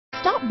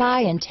Stop by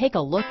and take a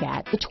look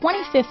at the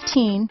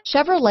 2015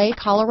 Chevrolet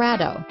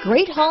Colorado.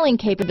 Great hauling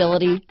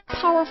capability,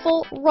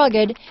 powerful,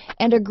 rugged,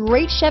 and a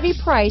great Chevy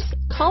price,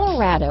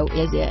 Colorado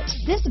is it.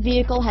 This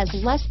vehicle has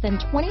less than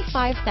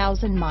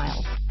 25,000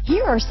 miles.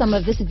 Here are some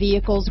of this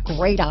vehicle's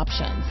great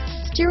options: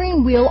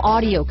 steering wheel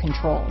audio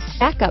controls,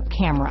 backup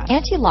camera,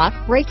 anti-lock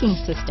braking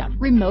system,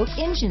 remote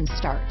engine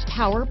start,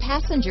 power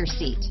passenger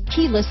seat,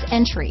 keyless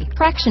entry,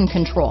 traction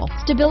control,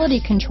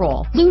 stability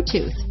control,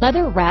 Bluetooth,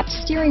 leather-wrapped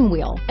steering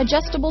wheel,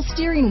 adjustable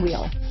steering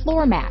wheel,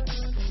 floor mats,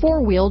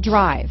 four-wheel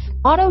drive,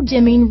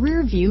 auto-dimming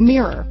rear-view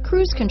mirror,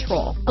 cruise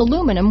control,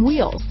 aluminum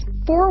wheels,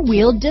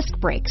 four-wheel disc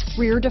brakes,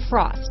 rear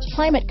defrost,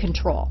 climate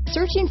control.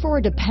 Searching for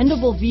a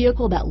dependable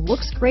vehicle that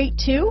looks great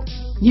too?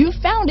 You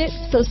found it,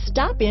 so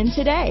stop in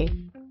today.